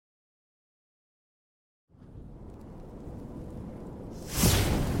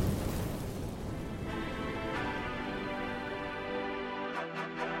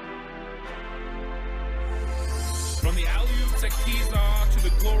the keys are to the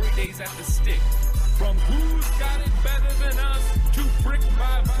glory days at the stick. From who's got it better than us to brick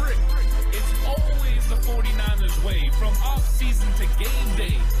by brick. It's always the 49ers way, from off-season to game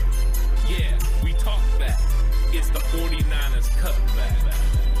day. Yeah, we talk back. It's the 49ers cutback.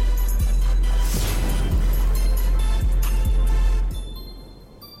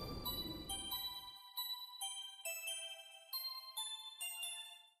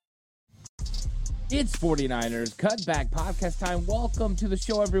 It's 49ers Cutback Podcast time. Welcome to the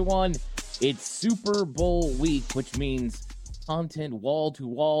show, everyone. It's Super Bowl week, which means content wall to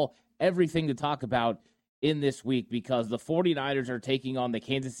wall, everything to talk about in this week because the 49ers are taking on the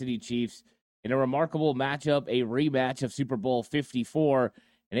Kansas City Chiefs in a remarkable matchup, a rematch of Super Bowl 54,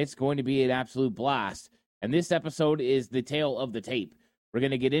 and it's going to be an absolute blast. And this episode is the tale of the tape. We're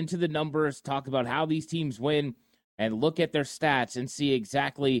going to get into the numbers, talk about how these teams win, and look at their stats and see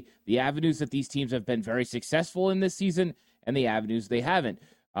exactly the avenues that these teams have been very successful in this season and the avenues they haven't.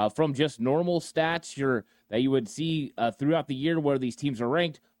 From just normal stats that you would see throughout the year where these teams are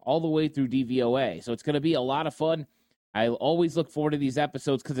ranked, all the way through DVOA. So it's going to be a lot of fun. I always look forward to these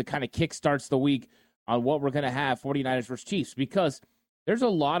episodes because it kind of kickstarts the week on what we're going to have, 49ers versus Chiefs, because there's a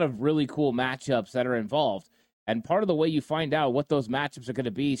lot of really cool matchups that are involved. And part of the way you find out what those matchups are going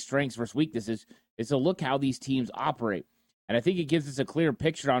to be, strengths versus weaknesses, is to look how these teams operate. And I think it gives us a clear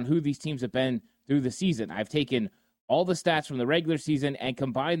picture on who these teams have been through the season. I've taken all the stats from the regular season and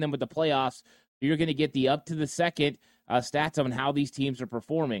combined them with the playoffs. You're going to get the up-to-the-second stats on how these teams are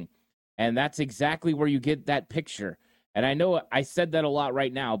performing. And that's exactly where you get that picture. And I know I said that a lot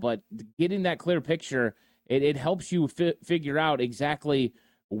right now, but getting that clear picture, it helps you figure out exactly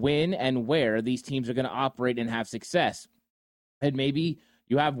when and where these teams are going to operate and have success. And maybe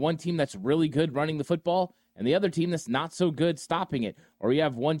you have one team that's really good running the football and the other team that's not so good stopping it. Or you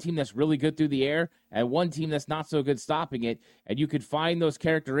have one team that's really good through the air and one team that's not so good stopping it. And you could find those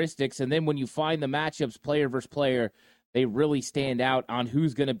characteristics. And then when you find the matchups player versus player, they really stand out on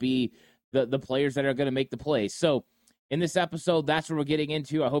who's going to be the players that are going to make the plays. So in this episode, that's what we're getting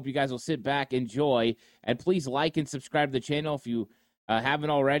into. I hope you guys will sit back, enjoy, and please like and subscribe to the channel if you haven't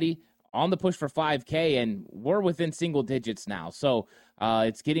already. On the push for 5K, and we're within single digits now. So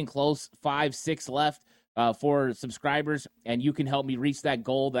it's getting close, 5-6 left for subscribers, and you can help me reach that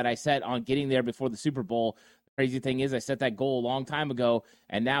goal that I set on getting there before the Super Bowl. The crazy thing is I set that goal a long time ago,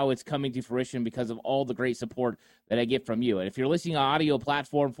 and now it's coming to fruition because of all the great support that I get from you. And if you're listening on audio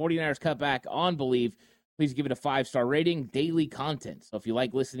platform, 49ers Cutback on Believe, please give it a 5-star rating, daily content. So if you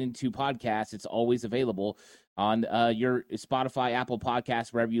like listening to podcasts, it's always available on your Spotify, Apple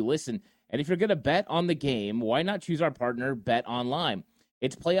Podcasts, wherever you listen. And if you're going to bet on the game, why not choose our partner, Bet Online?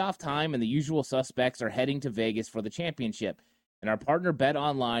 It's playoff time, and the usual suspects are heading to Vegas for the championship. And our partner, Bet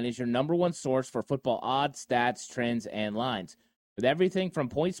Online, is your number one source for football odds, stats, trends, and lines. With everything from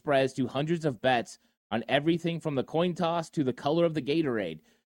point spreads to hundreds of bets on everything from the coin toss to the color of the Gatorade,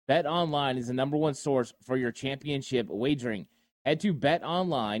 Bet Online is the number one source for your championship wagering. Head to Bet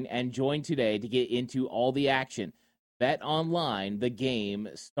Online and join today to get into all the action. Bet Online, the game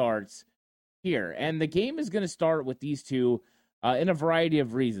starts here. And the game is going to start with these two in a variety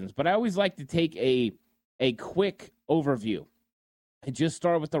of reasons. But I always like to take a quick overview and just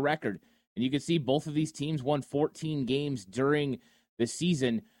start with the record. And you can see both of these teams won 14 games during the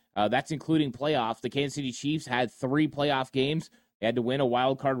season. That's including playoffs. The Kansas City Chiefs had 3 playoff games. They had to win a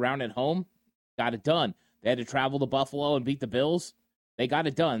wild card round at home. Got it done. They had to travel to Buffalo and beat the Bills. They got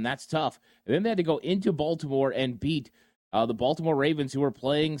it done. That's tough. And then they had to go into Baltimore and beat the Baltimore Ravens, who were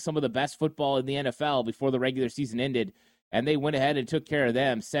playing some of the best football in the NFL before the regular season ended. And they went ahead and took care of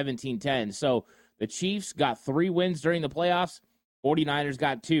them 17-10. So the Chiefs got 3 wins during the playoffs. 49ers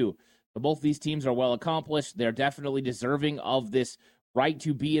got 2. So both these teams are well accomplished. They're definitely deserving of this right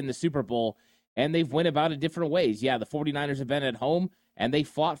to be in the Super Bowl. And they've went about it different ways. Yeah, the 49ers have been at home, and they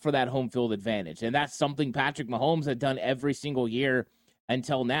fought for that home field advantage. And that's something Patrick Mahomes had done every single year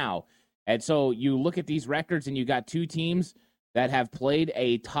until now. And so you look at these records, and you got 2 teams that have played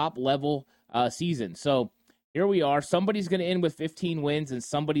a top-level season. So here we are. Somebody's going to end with 15 wins, and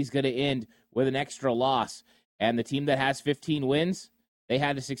somebody's going to end with an extra loss. And the team that has 15 wins, they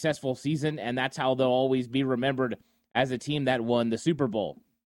had a successful season, and that's how they'll always be remembered as a team that won the Super Bowl.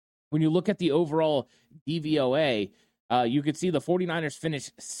 When you look at the overall DVOA, you could see the 49ers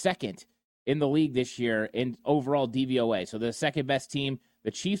finished second in the league this year in overall DVOA. So the second best team.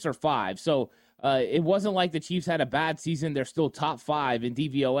 The Chiefs are 5. So it wasn't like the Chiefs had a bad season. They're still top 5 in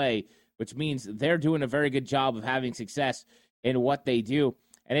DVOA, which means they're doing a very good job of having success in what they do.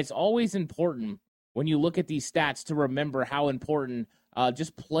 And it's always important when you look at these stats to remember how important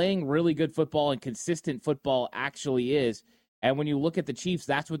just playing really good football and consistent football actually is. And when you look at the Chiefs,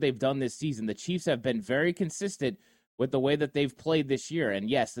 that's what they've done this season. The Chiefs have been very consistent with the way that they've played this year. And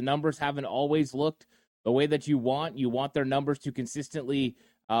yes, the numbers haven't always looked the way that you want. You want their numbers to consistently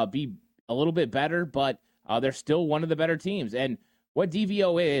be a little bit better, but they're still one of the better teams. And what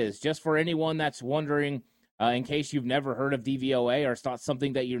DVOA is, just for anyone that's wondering, in case you've never heard of DVOA or it's not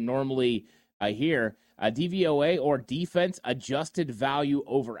something that you normally hear, DVOA, or Defense Adjusted Value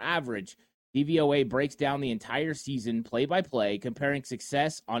Over Average. DVOA breaks down the entire season play by play, comparing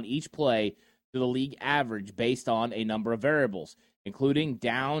success on each play to the league average based on a number of variables, including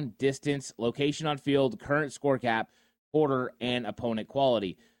down, distance, location on field, current score cap, quarter, and opponent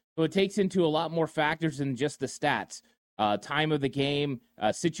quality. So it takes into a lot more factors than just the stats. Time of the game,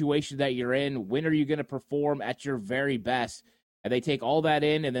 situation that you're in, when are you going to perform at your very best? And they take all that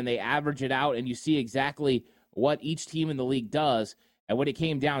in, and then they average it out, and you see exactly what each team in the league does. And when it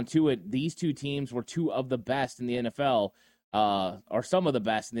came down to it, these two teams were two of the best in the NFL, or some of the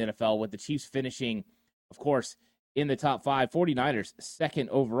best in the NFL, with the Chiefs finishing, of course, in the top five. 49ers, second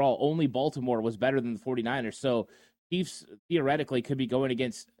overall. Only Baltimore was better than the 49ers. So Chiefs theoretically could be going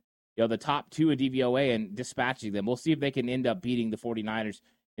against the top two in DVOA and dispatching them. We'll see if they can end up beating the 49ers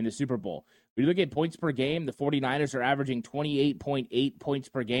in the Super Bowl. When you look at points per game, the 49ers are averaging 28.8 points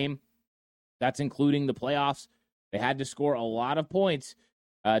per game. That's including the playoffs. They had to score a lot of points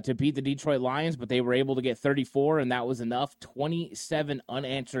to beat the Detroit Lions, but they were able to get 34, and that was enough. 27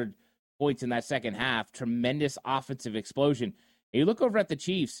 unanswered points in that second half. Tremendous offensive explosion. And you look over at the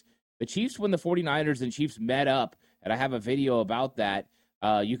Chiefs. The Chiefs, when the 49ers and Chiefs met up, and I have a video about that.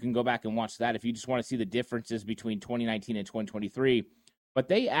 You can go back and watch that if you just want to see the differences between 2019 and 2023. But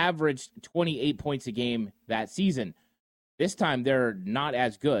they averaged 28 points a game that season. This time, they're not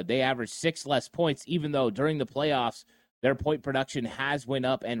as good. They averaged 6 less points, even though during the playoffs, their point production has went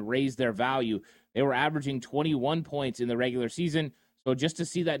up and raised their value. They were averaging 21 points in the regular season. So just to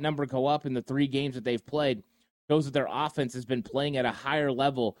see that number go up in the 3 games that they've played shows that their offense has been playing at a higher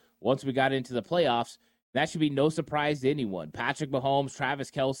level once we got into the playoffs. That should be no surprise to anyone. Patrick Mahomes,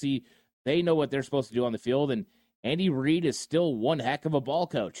 Travis Kelce, they know what they're supposed to do on the field, and Andy Reid is still one heck of a ball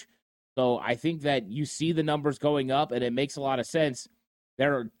coach. So I think that you see the numbers going up, and it makes a lot of sense.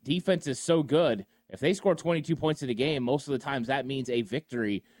 Their defense is so good. If they score 22 points in a game, most of the times that means a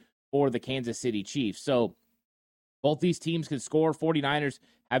victory for the Kansas City Chiefs. So both these teams can score. 49ers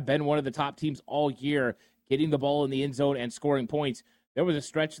have been one of the top teams all year, getting the ball in the end zone and scoring points. There was a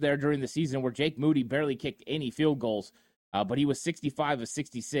stretch there during the season where Jake Moody barely kicked any field goals, but he was 65 of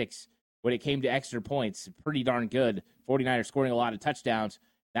 66 when it came to extra points. Pretty darn good. 49ers scoring a lot of touchdowns.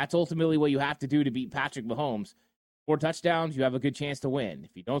 That's ultimately what you have to do to beat Patrick Mahomes. Score touchdowns, you have a good chance to win.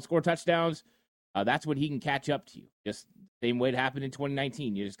 If you don't score touchdowns, that's when he can catch up to you. Just the same way it happened in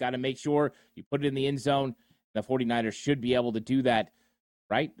 2019. You just got to make sure you put it in the end zone. The 49ers should be able to do that,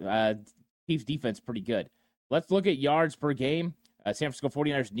 right? Chiefs defense pretty good. Let's look at yards per game. San Francisco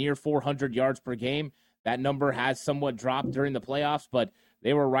 49ers near 400 yards per game. That number has somewhat dropped during the playoffs, but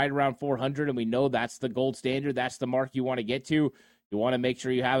they were right around 400, and we know that's the gold standard. That's the mark you want to get to. You want to make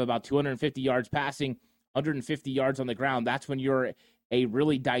sure you have about 250 yards passing, 150 yards on the ground. That's when you're a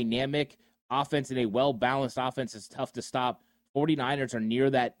really dynamic offense and a well-balanced offense. It's tough to stop. 49ers are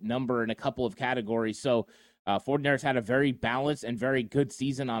near that number in a couple of categories. So 49ers had a very balanced and very good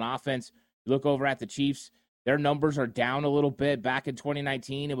season on offense. You look over at the Chiefs, their numbers are down a little bit. Back in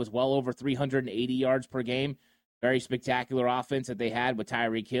 2019, it was well over 380 yards per game. Very spectacular offense that they had with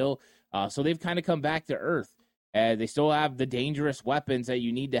Tyreek Hill. So they've kind of come back to earth. They still have the dangerous weapons that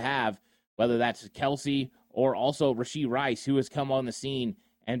you need to have, whether that's Kelce or also Rashee Rice, who has come on the scene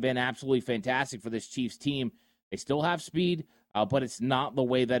and been absolutely fantastic for this Chiefs team. They still have speed, but it's not the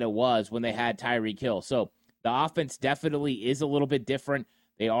way that it was when they had Tyreek Hill. So the offense definitely is a little bit different.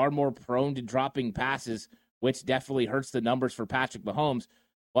 They are more prone to dropping passes, which definitely hurts the numbers for Patrick Mahomes.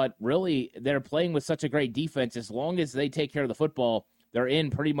 But really, they're playing with such a great defense. As long as they take care of the football, they're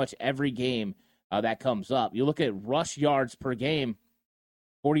in pretty much every game that comes up. You look at rush yards per game,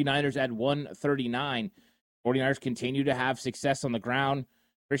 49ers at 139. 49ers continue to have success on the ground.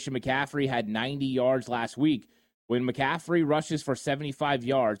 Christian McCaffrey had 90 yards last week. When McCaffrey rushes for 75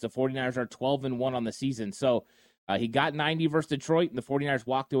 yards, the 49ers are 12-1 on the season. So he got 90 versus Detroit, and the 49ers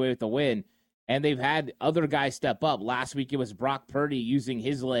walked away with the win. And they've had other guys step up. Last week it was Brock Purdy using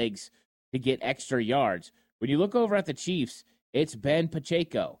his legs to get extra yards. When you look over at the Chiefs, it's Ben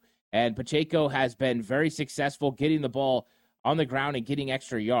Pacheco. And Pacheco has been very successful getting the ball on the ground and getting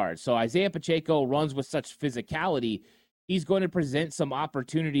extra yards. So Isaiah Pacheco runs with such physicality. He's going to present some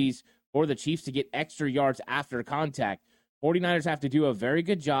opportunities for the Chiefs to get extra yards after contact. 49ers have to do a very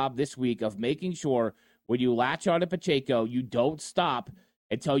good job this week of making sure when you latch on to Pacheco, you don't stop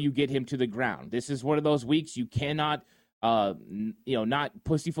until you get him to the ground. This is one of those weeks you cannot, not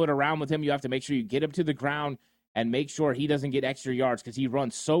pussyfoot around with him. You have to make sure you get him to the ground and make sure he doesn't get extra yards because he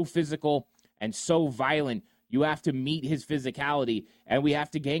runs so physical and so violent. You have to meet his physicality, and we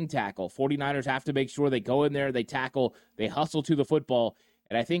have to gang tackle. 49ers have to make sure they go in there, they tackle, they hustle to the football.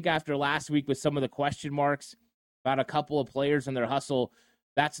 And I think after last week with some of the question marks about a couple of players and their hustle,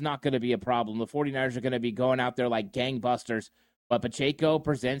 that's not going to be a problem. The 49ers are going to be going out there like gangbusters. But Pacheco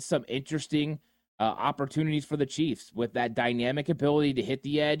presents some interesting opportunities for the Chiefs with that dynamic ability to hit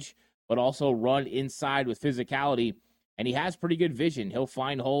the edge, but also run inside with physicality. And he has pretty good vision. He'll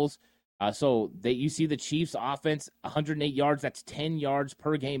find holes. So you see the Chiefs offense, 108 yards. That's 10 yards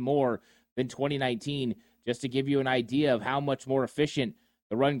per game more than 2019, just to give you an idea of how much more efficient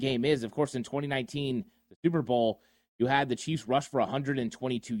the run game is. Of course, in 2019, the Super Bowl, you had the Chiefs rush for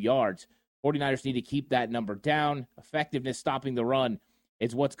 122 yards. 49ers need to keep that number down. Effectiveness stopping the run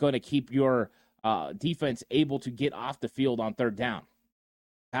is what's going to keep your defense able to get off the field on third down.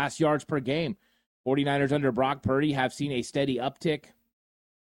 Pass yards per game. 49ers under Brock Purdy have seen a steady uptick,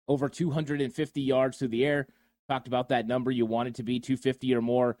 over 250 yards through the air. Talked about that number. You want it to be 250 or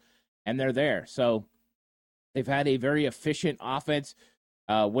more, and they're there. So they've had a very efficient offense.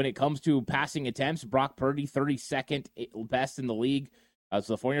 When it comes to passing attempts, Brock Purdy, 32nd best in the league.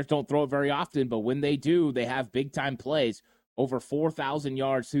 So the 49ers don't throw it very often, but when they do, they have big-time plays. Over 4,000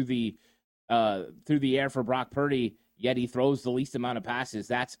 yards through the air for Brock Purdy, yet he throws the least amount of passes.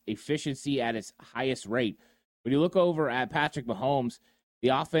 That's efficiency at its highest rate. When you look over at Patrick Mahomes, the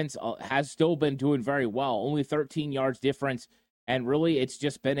offense has still been doing very well, only 13 yards difference, and really it's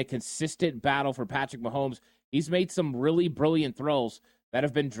just been a consistent battle for Patrick Mahomes. He's made some really brilliant throws that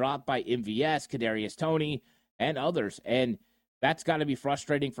have been dropped by MVS, Kadarius Toney, and others, and that's got to be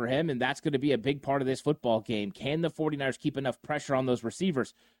frustrating for him, and that's going to be a big part of this football game. Can the 49ers keep enough pressure on those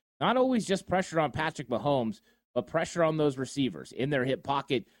receivers? Not always just pressure on Patrick Mahomes, but pressure on those receivers in their hip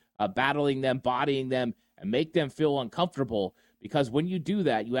pocket, battling them, bodying them, and make them feel uncomfortable. Because when you do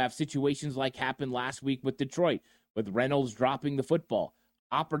that, you have situations like happened last week with Detroit, with Reynolds dropping the football.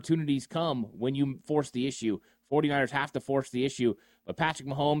 Opportunities come when you force the issue. 49ers have to force the issue. But Patrick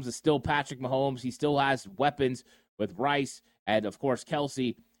Mahomes is still Patrick Mahomes. He still has weapons with Rice and, of course,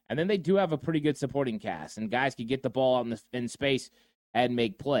 Kelsey. And then they do have a pretty good supporting cast. And guys can get the ball out in space and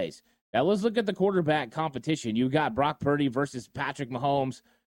make plays. Now let's look at the quarterback competition. You got Brock Purdy versus Patrick Mahomes.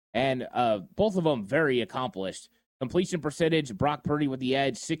 And both of them very accomplished. Completion percentage, Brock Purdy with the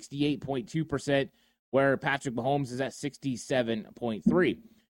edge, 68.2%, where Patrick Mahomes is at 67.3%.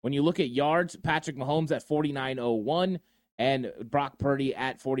 When you look at yards, Patrick Mahomes at 49.01 and Brock Purdy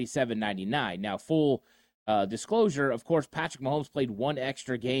at 47.99. Now, full disclosure, of course, Patrick Mahomes played one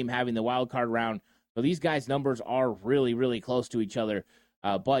extra game having the wild card round, so these guys' numbers are really, really close to each other.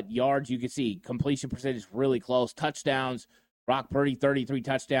 But yards, you can see completion percentage really close. Touchdowns, Brock Purdy, 33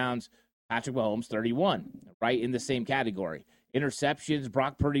 touchdowns. Patrick Mahomes, 31, right in the same category. Interceptions,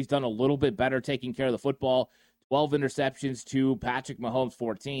 Brock Purdy's done a little bit better taking care of the football. 12 interceptions to Patrick Mahomes,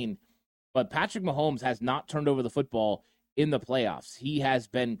 14. But Patrick Mahomes has not turned over the football in the playoffs. He has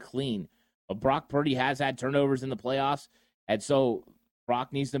been clean. But Brock Purdy has had turnovers in the playoffs, and so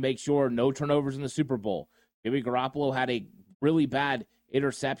Brock needs to make sure no turnovers in the Super Bowl. Jimmy Garoppolo had a really bad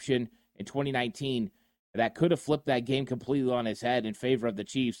interception in 2019 that could have flipped that game completely on its head in favor of the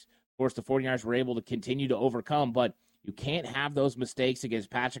Chiefs. Of course, the 49ers were able to continue to overcome, but you can't have those mistakes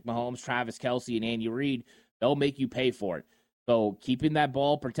against Patrick Mahomes, Travis Kelce, and Andy Reid. They'll make you pay for it. So keeping that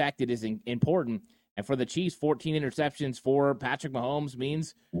ball protected is important. And for the Chiefs, 14 interceptions for Patrick Mahomes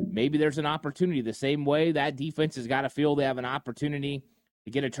means maybe there's an opportunity. The same way that defense has got to feel they have an opportunity to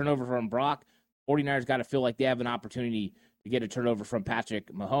get a turnover from Brock, 49ers got to feel like they have an opportunity to get a turnover from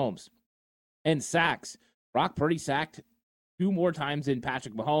Patrick Mahomes. And sacks. Brock Purdy sacked 2 more times than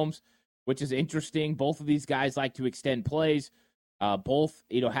Patrick Mahomes, which is interesting. Both of these guys like to extend plays. Both,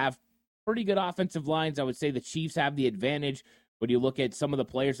 have pretty good offensive lines. I would say the Chiefs have the advantage when you look at some of the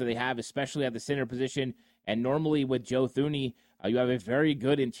players that they have, especially at the center position. And normally with Joe Thuney, you have a very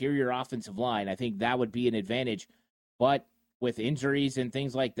good interior offensive line. I think that would be an advantage. But with injuries and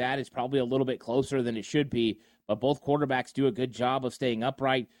things like that, it's probably a little bit closer than it should be. But both quarterbacks do a good job of staying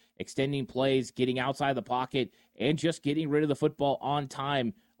upright, extending plays, getting outside the pocket, and just getting rid of the football on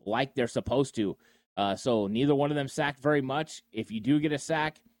time like they're supposed to. So neither one of them sacked very much. If you do get a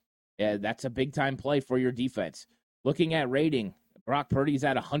sack, that's a big-time play for your defense. Looking at rating, Brock Purdy's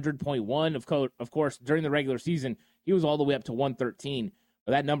at 100.1. Of course, during the regular season, he was all the way up to 113.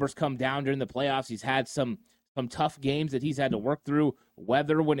 But that number's come down during the playoffs. He's had some tough games that he's had to work through,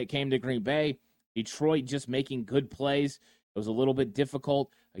 weather when it came to Green Bay. Detroit just making good plays. It was a little bit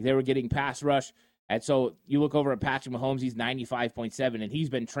difficult. Like they were getting pass rush. And so you look over at Patrick Mahomes, he's 95.7, and he's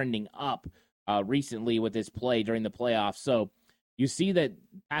been trending up recently with his play during the playoffs. So you see that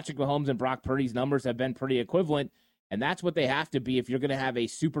Patrick Mahomes and Brock Purdy's numbers have been pretty equivalent, and that's what they have to be if you're going to have a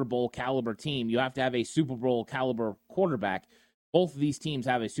Super Bowl caliber team. You have to have a Super Bowl caliber quarterback. Both of these teams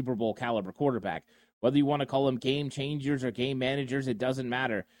have a Super Bowl caliber quarterback. Whether you want to call them game changers or game managers, it doesn't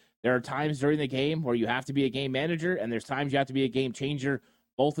matter. There are times during the game where you have to be a game manager, and there's times you have to be a game changer.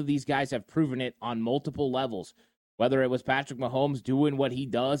 Both of these guys have proven it on multiple levels. Whether it was Patrick Mahomes doing what he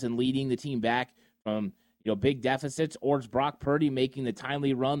does and leading the team back from big deficits, or it's Brock Purdy making the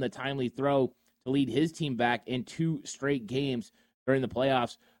timely run, the timely throw to lead his team back in 2 straight games during the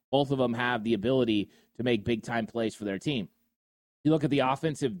playoffs. Both of them have the ability to make big-time plays for their team. You look at the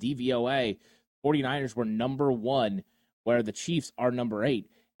offensive DVOA, 49ers were number 1, where the Chiefs are number 8.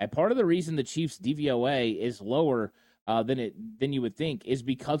 And part of the reason the Chiefs' DVOA is lower than you would think is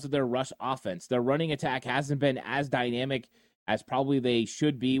because of their rush offense. Their running attack hasn't been as dynamic as probably they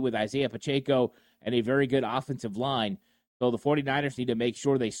should be with Isaiah Pacheco and a very good offensive line. So the 49ers need to make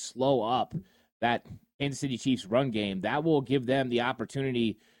sure they slow up that Kansas City Chiefs run game. That will give them the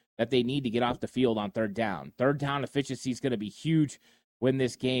opportunity that they need to get off the field on third down. Third down efficiency is going to be huge when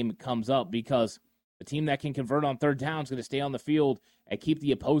this game comes up, because the team that can convert on third down is going to stay on the field and keep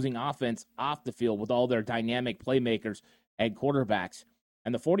the opposing offense off the field with all their dynamic playmakers and quarterbacks.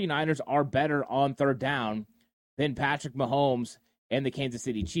 And the 49ers are better on third down than Patrick Mahomes and the Kansas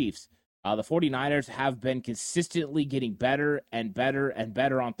City Chiefs. The 49ers have been consistently getting better and better and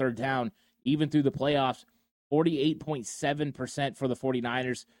better on third down, even through the playoffs. 48.7% for the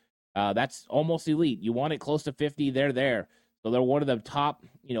 49ers. That's almost elite. You want it close to 50, they're there. So they're one of the top,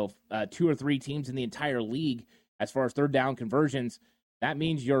 2 or 3 teams in the entire league as far as third down conversions. That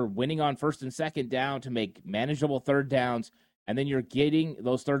means you're winning on first and second down to make manageable third downs, and then you're getting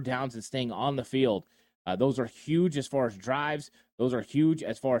those third downs and staying on the field. Those are huge as far as drives. Those are huge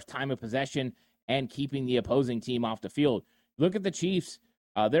as far as time of possession and keeping the opposing team off the field. Look at the Chiefs.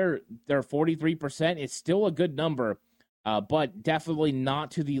 They're 43%. It's still a good number, but definitely not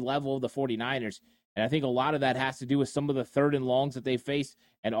to the level of the 49ers. And I think a lot of that has to do with some of the third and longs that they face,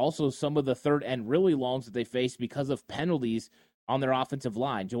 and also some of the third and really longs that they face because of penalties on their offensive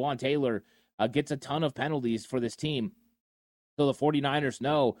line. Jawaan Taylor gets a ton of penalties for this team. So the 49ers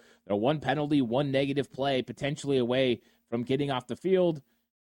know they're 1 penalty, 1 negative play, potentially away from getting off the field.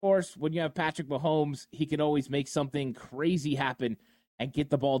 Of course, when you have Patrick Mahomes, he can always make something crazy happen and get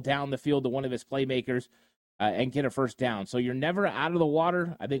the ball down the field to one of his playmakers and get a first down. So you're never out of the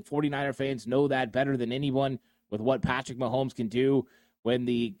water. I think 49er fans know that better than anyone with what Patrick Mahomes can do when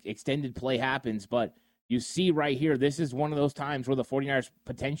the extended play happens. But you see right here, this is one of those times where the 49ers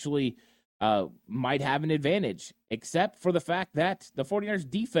potentially might have an advantage, except for the fact that the 49ers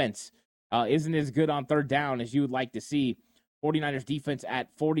defense isn't as good on third down as you would like to see. 49ers defense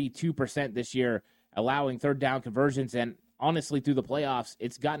at 42% this year, allowing third down conversions. And honestly, through the playoffs,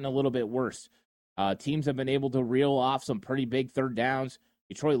 it's gotten a little bit worse. Teams have been able to reel off some pretty big third downs.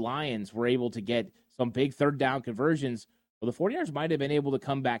 Detroit Lions were able to get some big third down conversions. Well, the 49ers might have been able to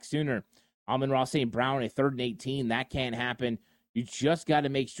come back sooner. Amon-Ra St. Brown, a 3rd and 18, that can't happen. You just got to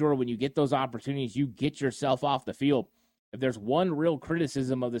make sure when you get those opportunities, you get yourself off the field. If there's one real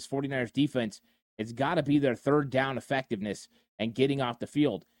criticism of this 49ers defense, it's got to be their third down effectiveness and getting off the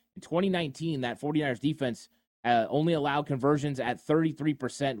field. In 2019, that 49ers defense only allowed conversions at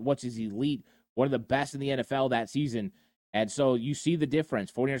 33%, which is elite, one of the best in the NFL that season. And so you see the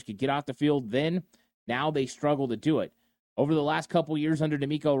difference. 49ers could get off the field then. Now they struggle to do it. Over the last couple years under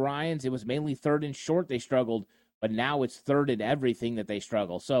DeMeco Ryans, it was mainly 3rd and short they struggled, but now it's 3rd and everything that they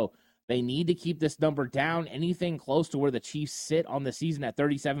struggle. So they need to keep this number down. Anything close to where the Chiefs sit on the season at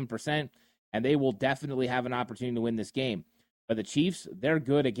 37%, and they will definitely have an opportunity to win this game. But the Chiefs, they're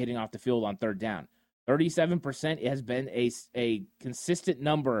good at getting off the field on third down. 37% has been a consistent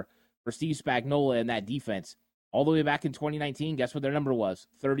number for Steve Spagnuolo and that defense. All the way back in 2019, guess what their number was?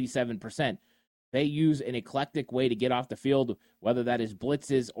 37%. They use an eclectic way to get off the field, whether that is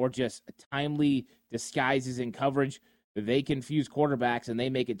blitzes or just timely disguises in coverage. They confuse quarterbacks and they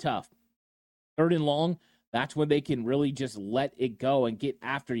make it tough. 3rd and long, that's when they can really just let it go and get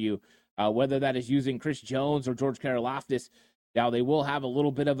after you, whether that is using Chris Jones or George Karlaftis. Now, they will have a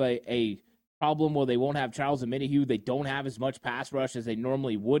little bit of a problem where they won't have Charles Omenihu. They don't have as much pass rush as they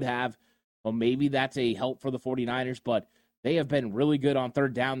normally would have. Well, maybe that's a help for the 49ers, but they have been really good on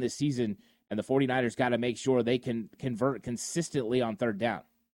third down this season, and the 49ers got to make sure they can convert consistently on third down.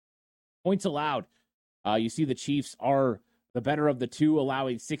 Points allowed. You see the Chiefs are the better of the two,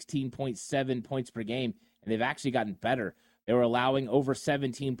 allowing 16.7 points per game, and they've actually gotten better. They were allowing over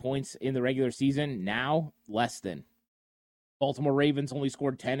 17 points in the regular season. Now, less than. Baltimore Ravens only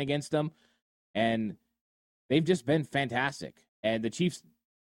scored 10 against them, and they've just been fantastic. And the Chiefs'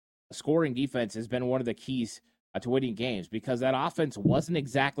 scoring defense has been one of the keys to winning games because that offense wasn't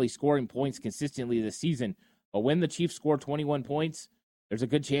exactly scoring points consistently this season. But when the Chiefs score 21 points, there's a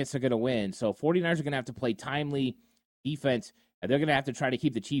good chance they're going to win. So 49ers are going to have to play timely defense, and they're going to have to try to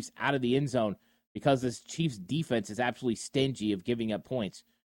keep the Chiefs out of the end zone because this Chiefs defense is absolutely stingy of giving up points.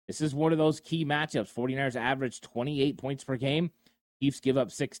 This is one of those key matchups. 49ers average 28 points per game. Chiefs give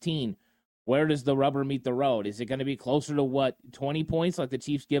up 16. Where does the rubber meet the road? Is it going to be closer to 20 points like the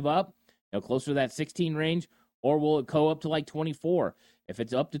Chiefs give up? Closer to that 16 range? Or will it go up to like 24? If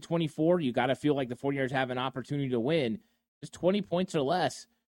it's up to 24, you got to feel like the 49ers have an opportunity to win. Just 20 points or less.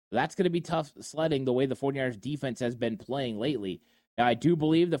 That's going to be tough sledding the way the 49ers defense has been playing lately. Now, I do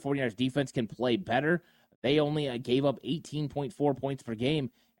believe the 49ers defense can play better. They only gave up 18.4 points per game,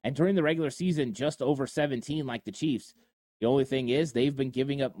 and during the regular season, just over 17 like the Chiefs. The only thing is they've been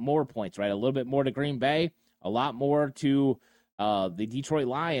giving up more points, right? A little bit more to Green Bay, a lot more to the Detroit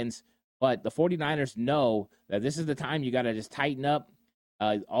Lions, but the 49ers know that this is the time you got to just tighten up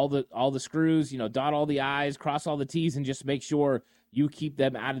all the screws, dot all the I's, cross all the T's, and just make sure you keep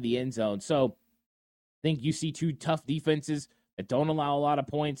them out of the end zone. So I think you see two tough defenses that don't allow a lot of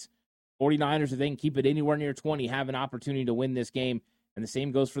points. 49ers, if they can keep it anywhere near 20, have an opportunity to win this game. And the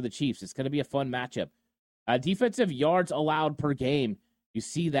same goes for the Chiefs. It's going to be a fun matchup. Defensive yards allowed per game. You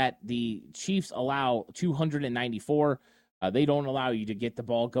see that the Chiefs allow 294. They don't allow you to get the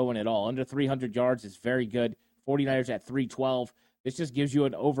ball going at all. Under 300 yards is very good. 49ers at 312. This just gives you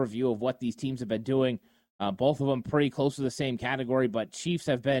an overview of what these teams have been doing. Both of them pretty close to the same category, but Chiefs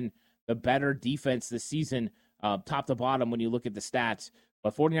have been the better defense this season, top to bottom when you look at the stats.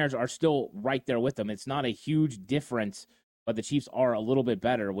 But 49ers are still right there with them. It's not a huge difference, but the Chiefs are a little bit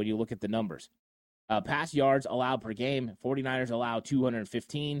better when you look at the numbers. Pass yards allowed per game, 49ers allow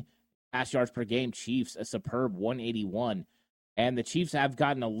 215. Pass yards per game, Chiefs a superb 181. And the Chiefs have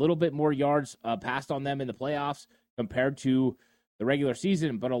gotten a little bit more yards passed on them in the playoffs compared to the regular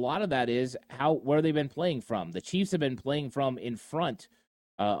season, but a lot of that is where they've been playing from. The Chiefs have been playing from in front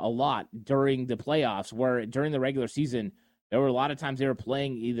a lot during the playoffs, where during the regular season, there were a lot of times they were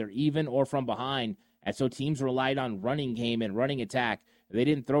playing either even or from behind, and so teams relied on running game and running attack. They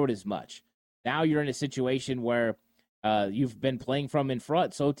didn't throw it as much. Now you're in a situation where you've been playing from in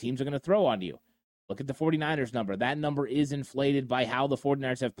front, so teams are going to throw on you. Look at the 49ers number. That number is inflated by how the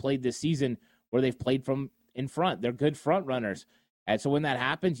 49ers have played this season, where they've played from in front. They're good front runners. And so when that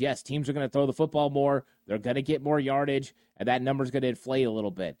happens, yes, teams are going to throw the football more. They're going to get more yardage, and that number is going to inflate a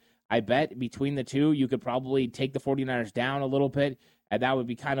little bit. I bet between the two, you could probably take the 49ers down a little bit, and that would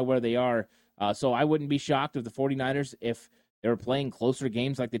be kind of where they are. So I wouldn't be shocked if the 49ers, if they were playing closer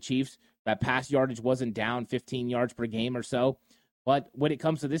games like the Chiefs, that pass yardage wasn't down 15 yards per game or so. But when it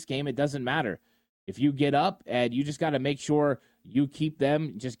comes to this game, it doesn't matter. If you get up and you just got to make sure you keep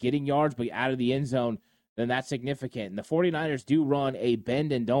them just getting yards but out of the end zone, then that's significant. And the 49ers do run a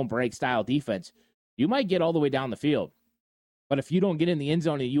bend and don't break style defense. You might get all the way down the field, but if you don't get in the end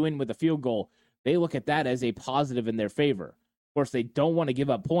zone and you win with a field goal, they look at that as a positive in their favor. Of course, they don't want to give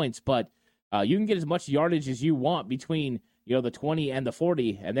up points, but you can get as much yardage as you want between the 20 and the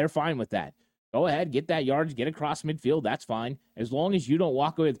 40, and they're fine with that. Go ahead, get that yardage, get across midfield, that's fine. As long as you don't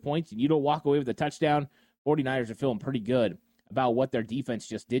walk away with points and you don't walk away with a touchdown, 49ers are feeling pretty good about what their defense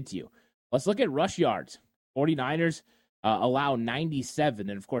just did to you. Let's look at rush yards. 49ers allow 97,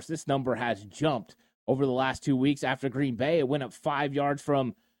 and of course this number has jumped over the last 2 weeks. After Green Bay, it went up 5 yards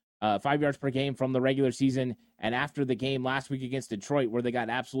per game from the regular season, and after the game last week against Detroit where they got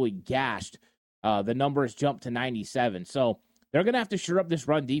absolutely gashed, the number has jumped to 97. So they're going to have to shore up this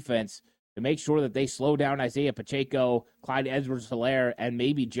run defense to make sure that they slow down Isaiah Pacheco, Clyde Edwards-Helaire, and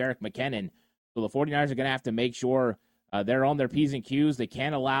maybe Jerick McKinnon. So the 49ers are going to have to make sure they're on their P's and Q's. They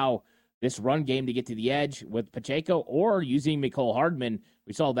can't allow this run game to get to the edge with Pacheco or using Mecole Hardman.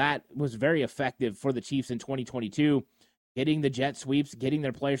 We saw that was very effective for the Chiefs in 2022, getting the jet sweeps, getting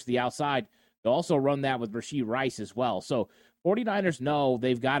their players to the outside. They'll also run that with Rashee Rice as well. So 49ers know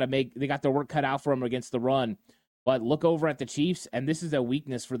they got their work cut out for them against the run. But look over at the Chiefs, and this is a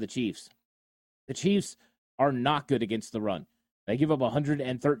weakness for the Chiefs. The Chiefs are not good against the run. They give up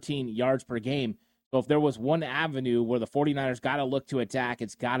 113 yards per game. So if there was one avenue where the 49ers got to look to attack,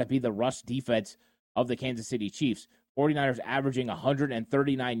 it's got to be the rush defense of the Kansas City Chiefs. 49ers averaging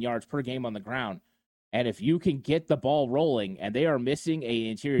 139 yards per game on the ground. And if you can get the ball rolling, and they are missing an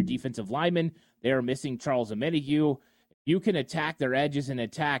interior defensive lineman, they are missing Charles Omenihu. you can attack their edges and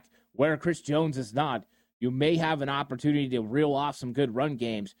attack where Chris Jones is not, you may have an opportunity to reel off some good run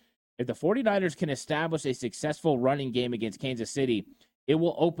games. If the 49ers can establish a successful running game against Kansas City, it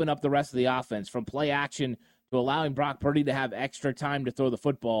will open up the rest of the offense from play action to allowing Brock Purdy to have extra time to throw the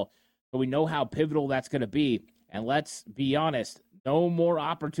football. So we know how pivotal that's going to be. And let's be honest, no more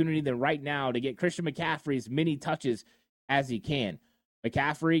opportunity than right now to get Christian McCaffrey as many touches as he can.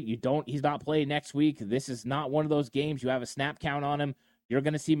 McCaffrey, he's not playing next week. This is not one of those games you have a snap count on him. You're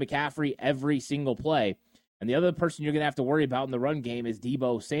going to see McCaffrey every single play. And the other person you're going to have to worry about in the run game is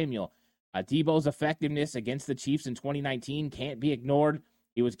Deebo Samuel. Deebo's effectiveness against the Chiefs in 2019 can't be ignored.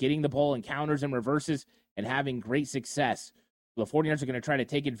 He was getting the ball in counters and reverses and having great success. The 49ers are going to try to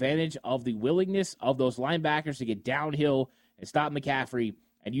take advantage of the willingness of those linebackers to get downhill and stop McCaffrey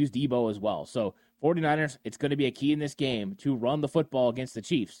and use Deebo as well. So 49ers, it's going to be a key in this game to run the football against the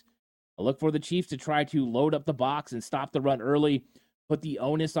Chiefs. I look for the Chiefs to try to load up the box and stop the run early, put the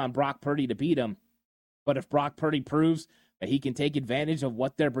onus on Brock Purdy to beat him. But if Brock Purdy proves that he can take advantage of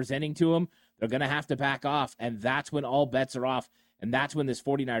what they're presenting to him, they're going to have to back off, and that's when all bets are off, and that's when this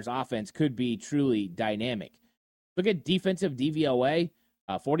 49ers offense could be truly dynamic. Look at defensive DVOA.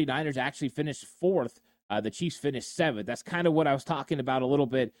 49ers actually finished 4th. The Chiefs finished 7th. That's kind of what I was talking about a little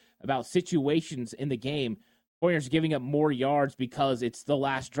bit, about situations in the game. 49ers giving up more yards because it's the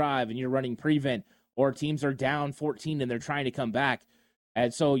last drive and you're running prevent, or teams are down 14 and they're trying to come back.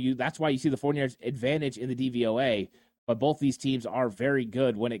 And so that's why you see the 49ers advantage in the DVOA. But both these teams are very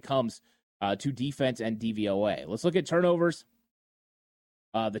good when it comes to defense and DVOA. Let's look at turnovers.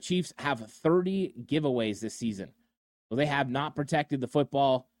 The Chiefs have 30 giveaways this season. So they have not protected the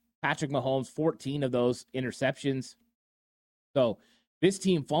football. Patrick Mahomes, 14 of those interceptions. So this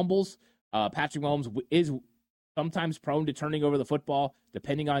team fumbles. Patrick Mahomes is sometimes prone to turning over the football,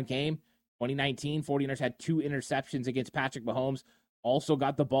 depending on game. 2019, 49ers had 2 interceptions against Patrick Mahomes. Also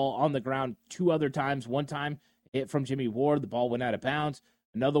got the ball on the ground 2 other times. One time, hit from Jimmy Ward. The ball went out of bounds.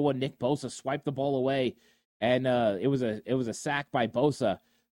 Another one, Nick Bosa swiped the ball away, and it was a sack by Bosa.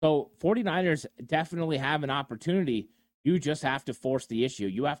 So 49ers definitely have an opportunity. You just have to force the issue.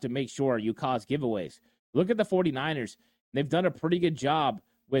 You have to make sure you cause giveaways. Look at the 49ers. They've done a pretty good job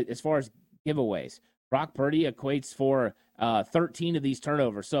with as far as giveaways. Brock Purdy equates for 13 of these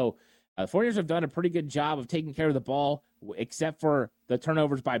turnovers. So 49ers have done a pretty good job of taking care of the ball, except for the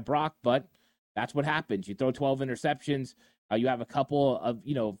turnovers by Brock, but that's what happens. You throw 12 interceptions. You have a couple of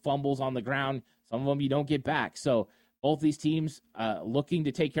fumbles on the ground. Some of them you don't get back. So both these teams looking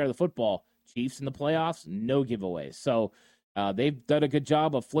to take care of the football. Chiefs in the playoffs, no giveaways. So they've done a good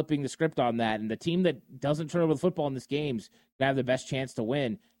job of flipping the script on that. And the team that doesn't turn over the football in this game's going to have the best chance to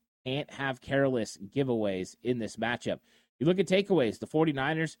win. Can't have careless giveaways in this matchup. You look at takeaways. The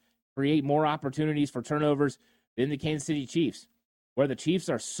 49ers create more opportunities for turnovers than the Kansas City Chiefs. Where the Chiefs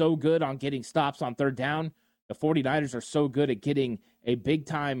are so good on getting stops on third down, the 49ers are so good at getting a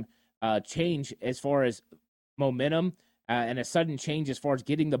big-time change as far as momentum and a sudden change as far as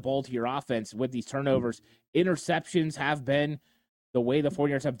getting the ball to your offense with these turnovers. Interceptions have been the way the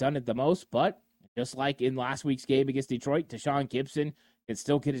 49ers have done it the most, but just like in last week's game against Detroit, Tashaun Gibson can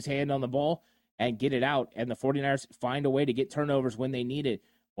still get his hand on the ball and get it out, and the 49ers find a way to get turnovers when they need it.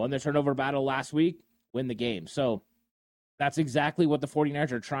 Won the turnover battle last week, win the game. So that's exactly what the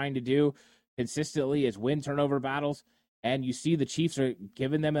 49ers are trying to do consistently, is win turnover battles, and you see the Chiefs are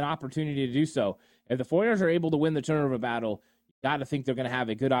giving them an opportunity to do so. If the 49ers are able to win the turnover battle, you got to think they're going to have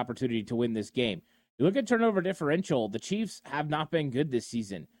a good opportunity to win this game. You look at turnover differential, the Chiefs have not been good this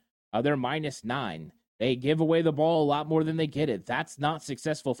season. They're -9. They give away the ball a lot more than they get it. That's not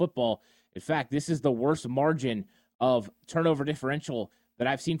successful football. In fact, this is the worst margin of turnover differential that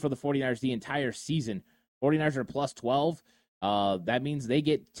I've seen for the 49ers the entire season. 49ers are +12. That means they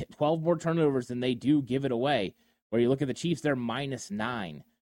get 12 more turnovers than they do give it away. Where you look at the Chiefs, they're -9.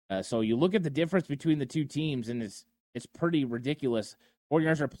 So you look at the difference between the two teams, and it's pretty ridiculous.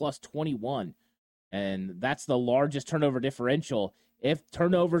 49ers are +21, and that's the largest turnover differential. If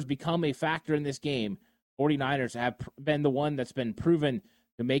turnovers become a factor in this game, 49ers have been the one that's been proven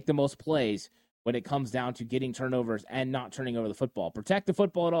to make the most plays when it comes down to getting turnovers and not turning over the football. Protect the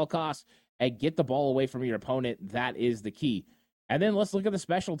football at all costs and get the ball away from your opponent. That is the key. And then let's look at the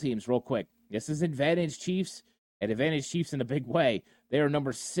special teams real quick. This is advantage Chiefs, and advantage Chiefs in a big way. They are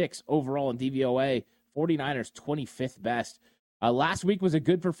number 6 overall in DVOA. 49ers 25th best. Last week was a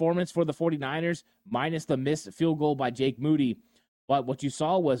good performance for the 49ers, minus the missed field goal by Jake Moody. But what you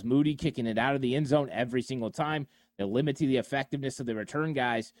saw was Moody kicking it out of the end zone every single time. They limited the effectiveness of the return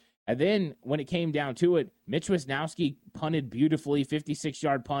guys. And then when it came down to it, Mitch Wisnowski punted beautifully,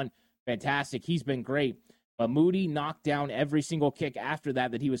 56-yard punt. Fantastic. He's been great. But Moody knocked down every single kick after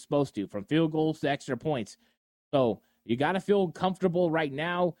that he was supposed to, from field goals to extra points. So you got to feel comfortable right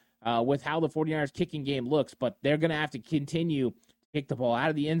now with how the 49ers kicking game looks, but they're going to have to continue to kick the ball out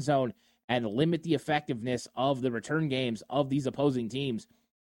of the end zone and limit the effectiveness of the return games of these opposing teams,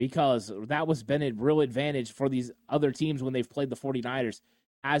 because that was been a real advantage for these other teams when they've played the 49ers,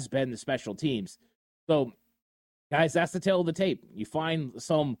 has been the special teams. So, guys, that's the tale of the tape. You find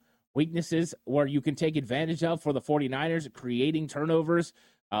some weaknesses where you can take advantage of for the 49ers, creating turnovers.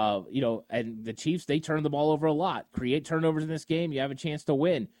 And the Chiefs, they turn the ball over a lot. Create turnovers in this game, you have a chance to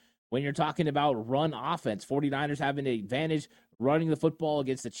win. When you're talking about run offense, 49ers have an advantage running the football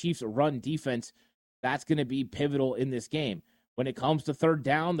against the Chiefs' run defense. That's going to be pivotal in this game. When it comes to third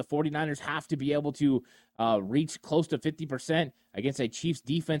down, the 49ers have to be able to reach close to 50% against a Chiefs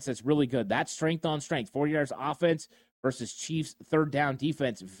defense that's really good. That's strength on strength. 49ers offense versus Chiefs third down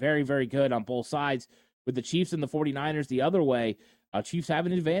defense, very, very good on both sides. With the Chiefs and the 49ers the other way, Chiefs have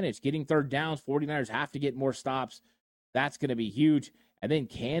an advantage. Getting third downs, 49ers have to get more stops. That's going to be huge. And then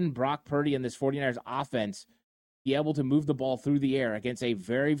can Brock Purdy and this 49ers offense be able to move the ball through the air against a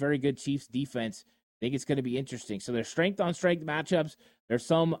very, very good Chiefs defense? I think it's going to be interesting. So there's strength on strength matchups. There's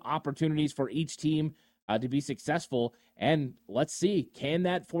some opportunities for each team to be successful. And let's see, can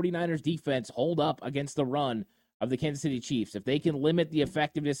that 49ers defense hold up against the run of the Kansas City Chiefs? If they can limit the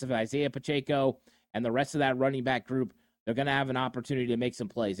effectiveness of Isaiah Pacheco and the rest of that running back group, they're going to have an opportunity to make some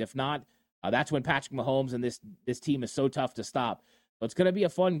plays. If not, that's when Patrick Mahomes and this team is so tough to stop. So it's going to be a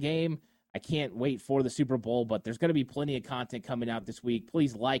fun game. I can't wait for the Super Bowl, but there's going to be plenty of content coming out this week.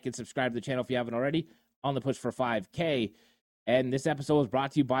 Please like and subscribe to the channel if you haven't already. On the push for 5K. And this episode is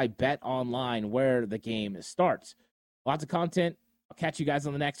brought to you by Bet Online, where the game starts. Lots of content. I'll catch you guys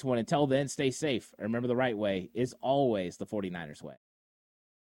on the next one. Until then, stay safe. Remember, the right way is always the 49ers way.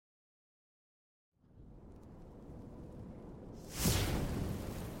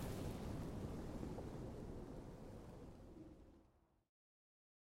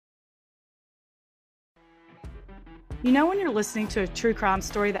 You know when you're listening to a true crime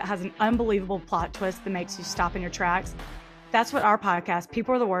story that has an unbelievable plot twist that makes you stop in your tracks? That's what our podcast,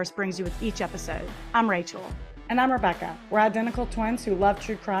 People Are the Worst, brings you with each episode. I'm Rachel. And I'm Rebecca. We're identical twins who love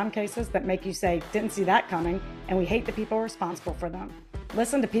true crime cases that make you say, didn't see that coming, and we hate the people responsible for them.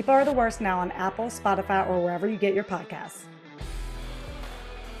 Listen to People Are the Worst now on Apple, Spotify, or wherever you get your podcasts.